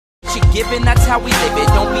given, that's how we live it.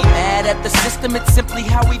 Don't be mad at the system, it's simply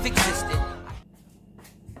how we've existed.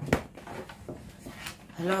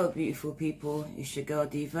 Hello beautiful people, it's your girl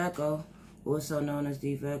D Virgo, also known as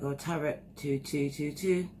D Virgo Tarot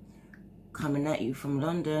 2222, coming at you from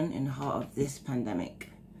London in the heart of this pandemic.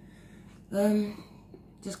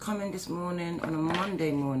 Just coming this morning on a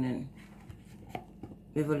Monday morning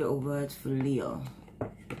with a little word for Leo.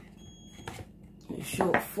 A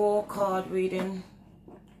short 4-card reading.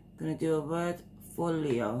 Gonna do a word for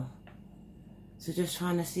Leo. So just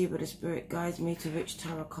trying to see where the spirit guides me to which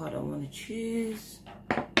tarot card I want to choose.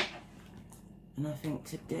 And I think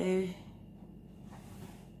today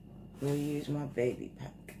we'll use my baby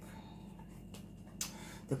pack.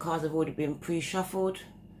 The cards have already been pre-shuffled,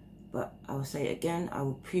 but I will say it again, I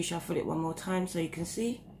will pre-shuffle it one more time so you can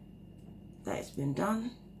see that it's been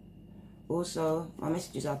done. Also, my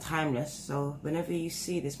messages are timeless, so whenever you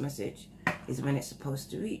see this message is when it's supposed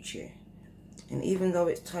to reach you. And even though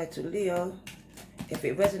it's titled Leo, if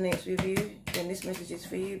it resonates with you, then this message is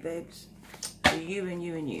for you, babes. For you and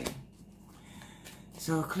you and you.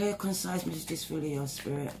 So clear, concise messages for Leo,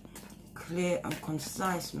 Spirit. Clear and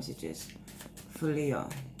concise messages for Leo.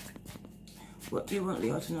 What do you want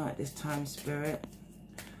Leo to know at this time, Spirit?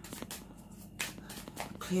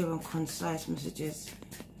 Clear and concise messages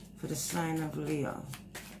for the sign of Leo.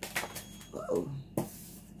 Oh.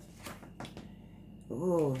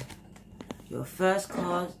 Oh. Your first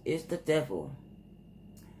card is the Devil.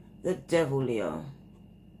 The Devil, Leo.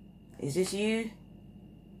 Is this you?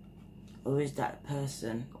 Or is that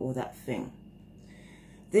person or that thing?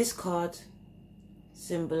 This card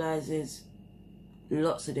symbolizes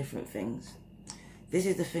lots of different things. This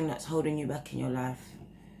is the thing that's holding you back in your life.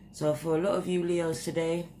 So for a lot of you Leos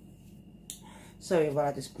today, sorry if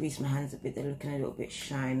I just grease my hands a bit, they're looking a little bit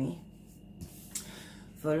shiny.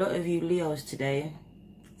 For a lot of you Leos today,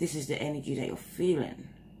 this is the energy that you're feeling.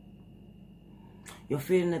 You're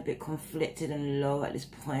feeling a bit conflicted and low at this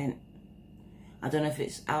point. I don't know if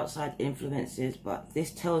it's outside influences, but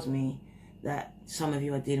this tells me that some of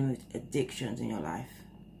you are dealing with addictions in your life.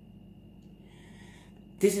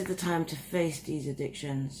 This is the time to face these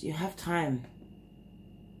addictions. You have time.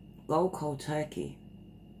 Go cold turkey.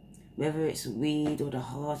 Whether it's weed or the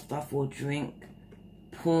hard stuff or drink,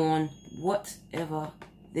 porn, whatever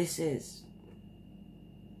this is.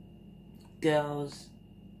 Girls,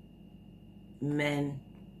 men.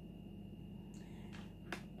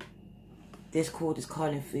 This card is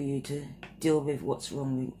calling for you to deal with what's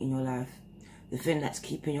wrong in your life. The thing that's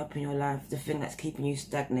keeping you up in your life. The thing that's keeping you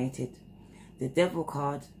stagnated. The Devil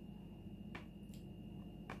card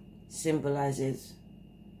symbolizes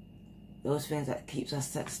those things that keeps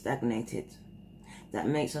us stagnated. That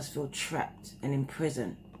makes us feel trapped and in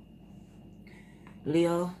prison.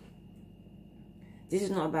 Leo, this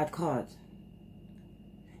is not a bad card.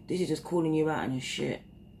 This is just calling you out on your shit.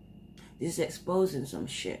 This is exposing some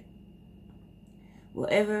shit.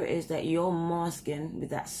 Whatever it is that you're masking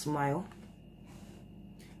with that smile,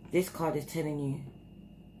 this card is telling you,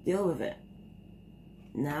 deal with it.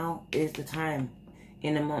 Now is the time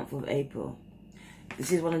in the month of April.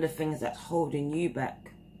 This is one of the things that's holding you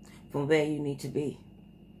back from where you need to be.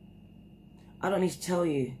 I don't need to tell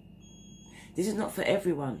you. This is not for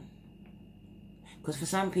everyone. Because for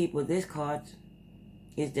some people, this card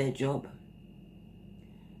is their job.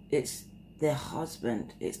 It's their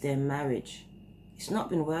husband. It's their marriage. It's not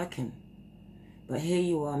been working. But here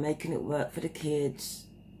you are making it work for the kids.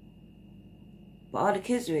 But are the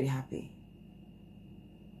kids really happy?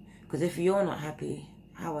 Because if you're not happy,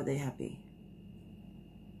 how are they happy?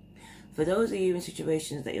 For those of you in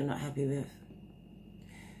situations that you're not happy with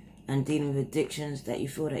and dealing with addictions that you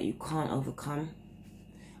feel that you can't overcome,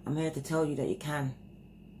 I'm here to tell you that you can.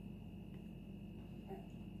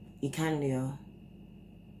 You can, Leo.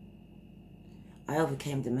 I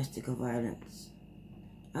overcame domestic violence.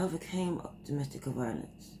 I overcame domestic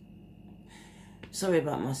violence. Sorry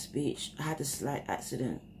about my speech. I had a slight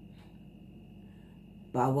accident.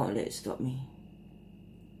 But I won't let it stop me.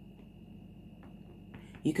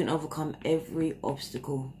 You can overcome every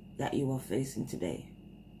obstacle that you are facing today.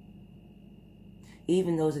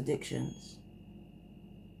 Even those addictions.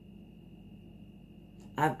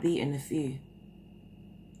 I've beaten a few.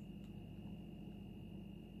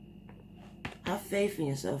 Have faith in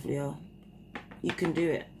yourself, Leo. You can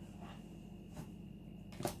do it.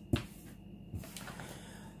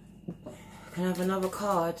 Can I have another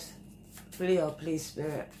card for Leo, please,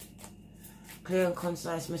 Spirit? Clear and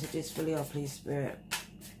concise messages for Leo, please, Spirit.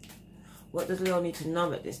 What does Leo need to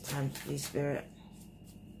know at this time, please, Spirit?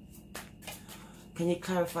 Can you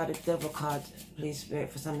clarify the Devil card, please,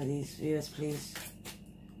 Spirit, for some of these viewers, please?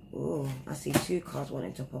 Oh, I see 2 cards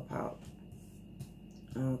wanting to pop out.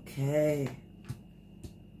 Okay.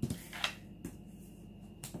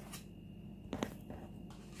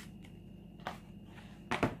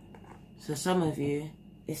 So some of you,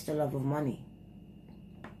 it's the love of money.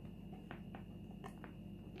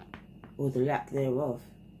 Or the lack thereof.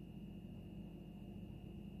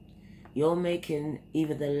 You're making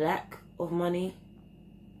either the lack of money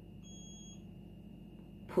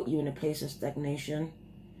put you in a place of stagnation,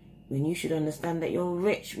 when you should understand that you're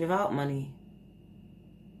rich without money.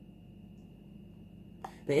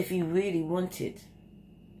 But if you really wanted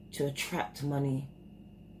to attract money,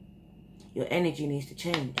 your energy needs to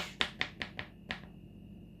change.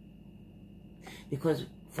 Because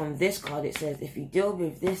from this card it says, if you deal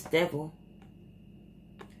with this devil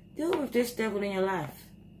in your life,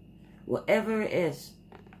 whatever it is.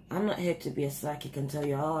 I'm not here to be a psychic and tell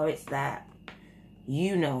you, oh, it's that.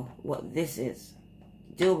 You know what this is.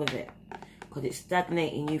 Deal with it. Because it's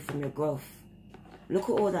stagnating you from your growth. Look at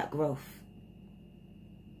all that growth.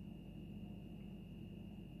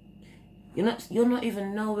 You're not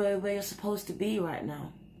even nowhere where you're supposed to be right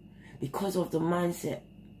now. Because of the mindset.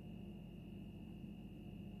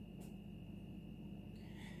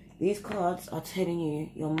 These cards are telling you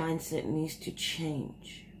your mindset needs to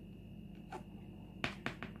change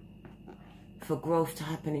for growth to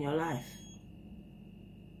happen in your life.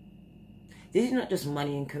 This is not just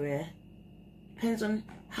money and career. It depends on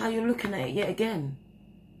how you're looking at it yet again.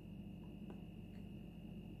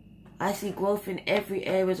 I see growth in every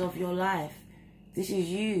area of your life. This is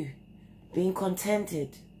you being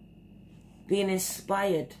contented, being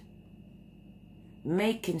inspired,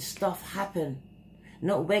 making stuff happen,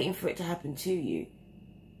 not waiting for it to happen to you,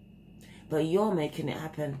 but you're making it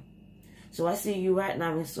happen. So I see you right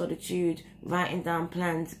now in solitude, writing down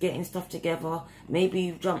plans, getting stuff together. Maybe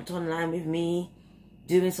you've jumped online with me,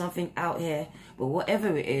 doing something out here. But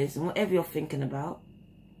whatever it is, and whatever you're thinking about,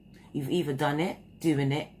 you've either done it,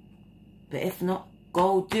 doing it. But if not,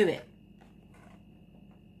 go do it.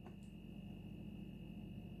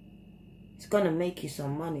 It's going to make you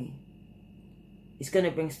some money. It's going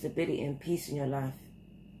to bring stability and peace in your life.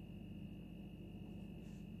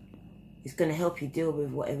 It's going to help you deal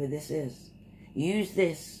with whatever this is. Use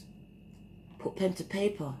this. Put pen to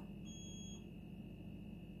paper.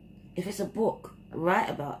 If it's a book,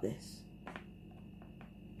 write about this.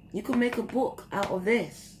 You can make a book out of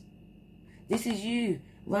this. This is you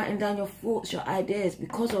writing down your thoughts, your ideas.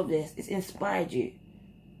 Because of this, it's inspired you.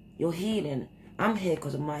 Your healing. I'm here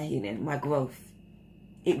because of my healing, my growth.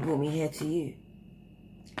 It brought me here to you.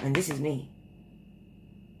 And this is me.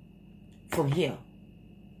 From here.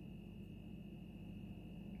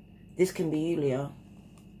 This can be you, Leo.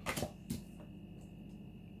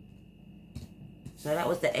 So that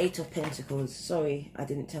was the 8 of Pentacles. Sorry, I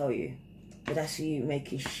didn't tell you. But that's you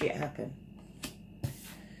making shit happen.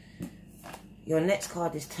 Your next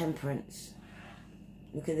card is Temperance.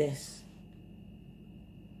 Look at this.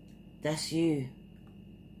 That's you.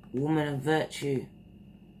 Woman of virtue.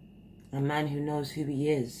 A man who knows who he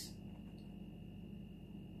is.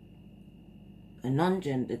 A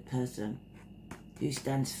non-gendered person who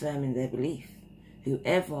stands firm in their belief.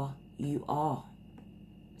 Whoever you are,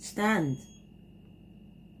 stand.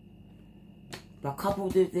 But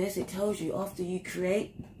coupled with this, it tells you after you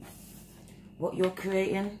create what you're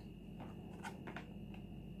creating,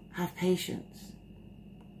 have patience.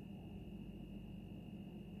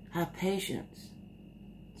 Have patience.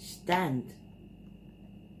 Stand.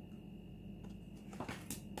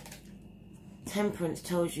 Temperance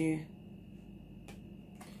tells you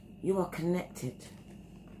you are connected.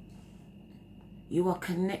 You are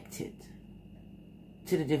connected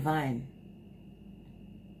to the divine.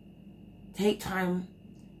 Take time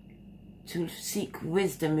to seek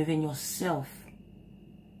wisdom within yourself.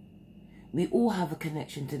 We all have a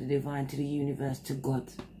connection to the divine, to the universe, to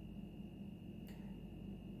God.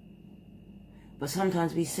 But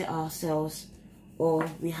sometimes we set ourselves, or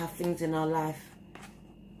we have things in our life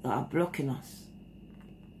that are blocking us.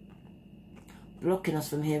 Blocking us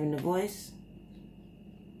from hearing the voice,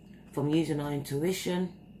 from using our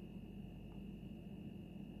intuition,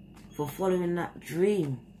 from following that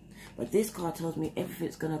dream. But this card tells me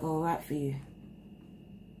everything's going to go right for you.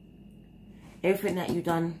 Everything that you've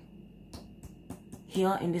done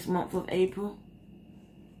here in this month of April,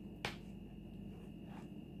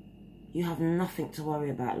 you have nothing to worry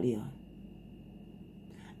about, Leo.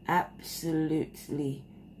 Absolutely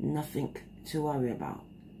nothing to worry about.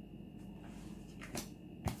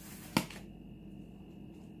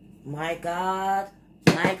 My God,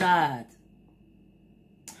 my God.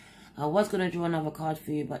 I was going to draw another card for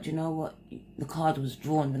you, but you know what? The card was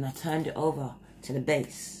drawn when I turned it over to the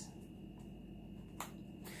base.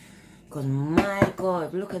 Because my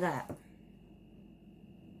God, look at that.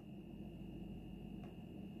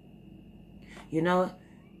 You know,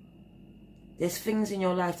 there's things in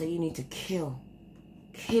your life that you need to kill.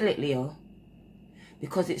 Kill it, Leo.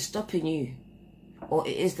 Because it's stopping you. Or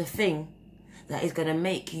it is the thing that is going to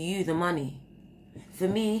make you the money. For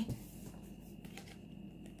me,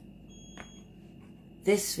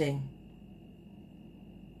 this thing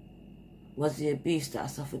was the abuse that I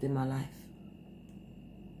suffered in my life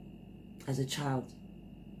as a child.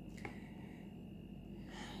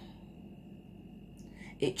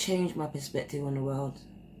 It changed my perspective on the world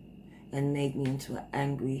and made me into an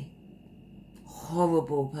angry,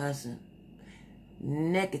 horrible person.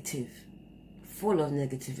 Negative, full of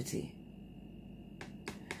negativity.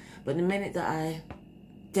 But the minute that I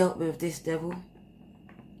dealt with this devil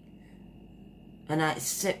and I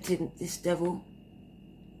accepted this devil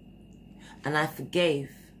and I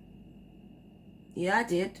forgave, yeah, I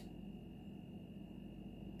did.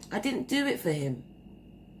 I didn't do it for him.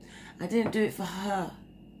 I didn't do it for her.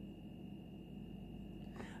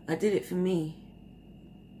 I did it for me.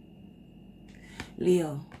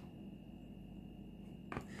 Leo,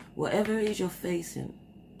 whatever it is you're facing,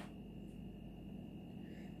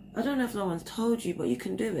 I don't know if no one's told you, but you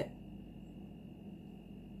can do it.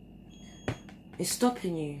 It's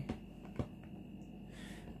stopping you.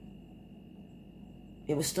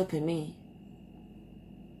 It was stopping me.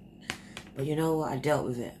 But you know what? I dealt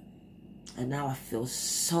with it. And now I feel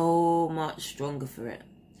so much stronger for it.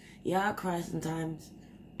 Yeah, I cry sometimes.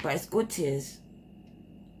 But it's good tears.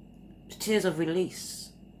 It's tears of release.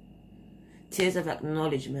 Tears of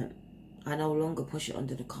acknowledgement. I no longer push it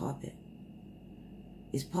under the carpet.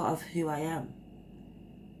 It's part of who I am.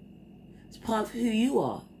 It's part of who you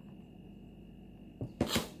are.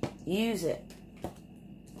 Use it.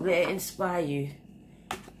 Let it inspire you.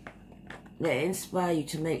 Let it inspire you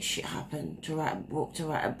to make shit happen. To write a book, to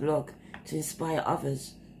write a blog. To inspire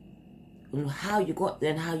others. On how you got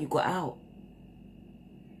there and how you got out.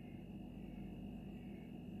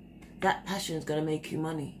 That passion is going to make you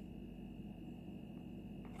money.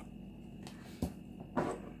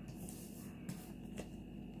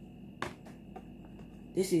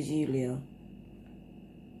 This is you, Leo.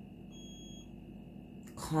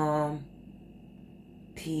 Calm,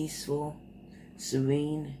 peaceful,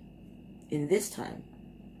 serene. In this time,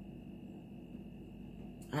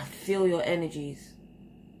 I feel your energies.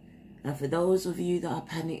 And for those of you that are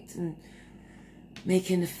panicked and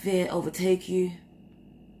making the fear overtake you,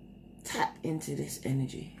 tap into this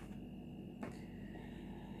energy.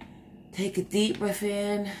 Take a deep breath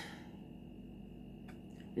in.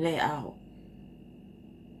 Let it out.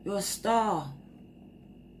 You're a star.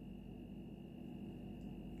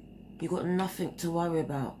 You got nothing to worry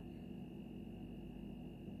about.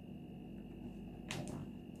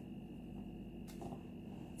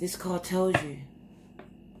 This card tells you,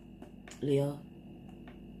 Leo,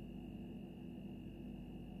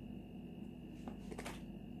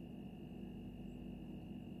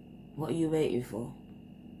 what are you waiting for?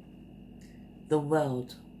 The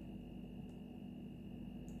world.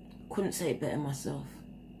 Couldn't say it better myself.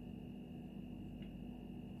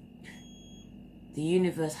 The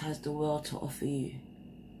universe has the world to offer you.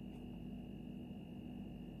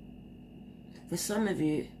 For some of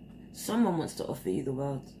you, someone wants to offer you the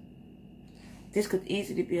world. This could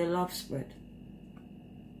easily be a love spread.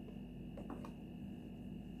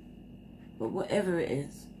 But whatever it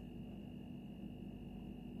is,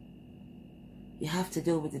 you have to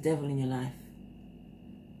deal with the devil in your life.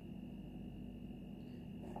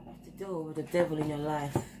 You have to deal with the devil in your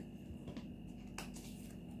life.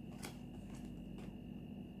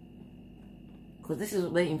 Because this is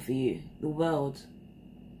waiting for you. The world.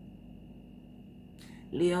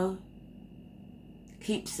 Leo,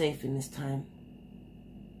 keep safe in this time.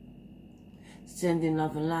 Sending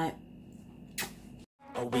love and light.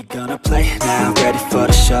 Are we gonna play now? Ready for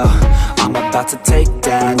the show? I'm about to take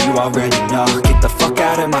down, you already know. Get the fuck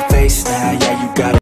out of my face now, yeah, you gotta